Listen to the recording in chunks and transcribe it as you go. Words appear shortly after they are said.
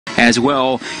as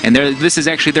well. And this is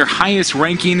actually their highest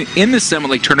ranking in the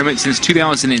Summit League tournament since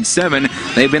 2007.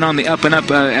 They've been on the up and up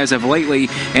as of lately.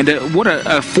 And what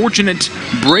a fortunate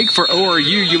break for ORU.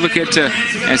 You look at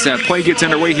as play gets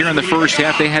underway here in the first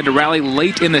half, they had to rally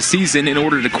late in the season in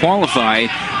order to qualify.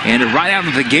 And right out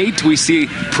of the gate, we see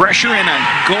pressure and a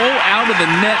goal out of the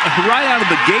net right out of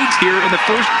the gate here in the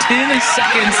first 10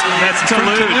 seconds. That's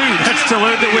Touloute. That's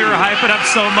Touloute that we were hyping up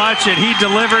so much, and he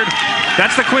delivered.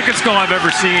 That's the quickest goal I've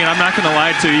ever seen. I'm not going to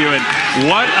lie to you. And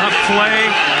what a play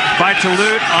by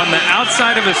Touloute on the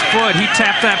outside of his foot. He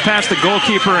tapped that past the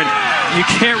goalkeeper, and you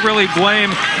can't really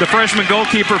blame the freshman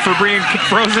goalkeeper for being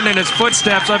frozen in his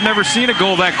footsteps. I've never seen a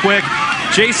goal that quick.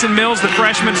 Jason Mills, the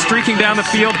freshman, streaking down the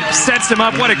field, sets him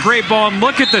up. What a great ball. And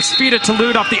look at the speed of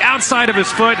Touloute off the outside of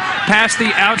his foot, past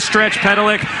the outstretched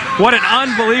Pedelik. What an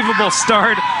unbelievable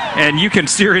start. And you can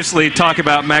seriously talk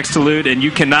about Max Touloute, and you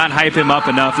cannot hype him up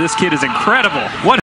enough. This kid is incredible. What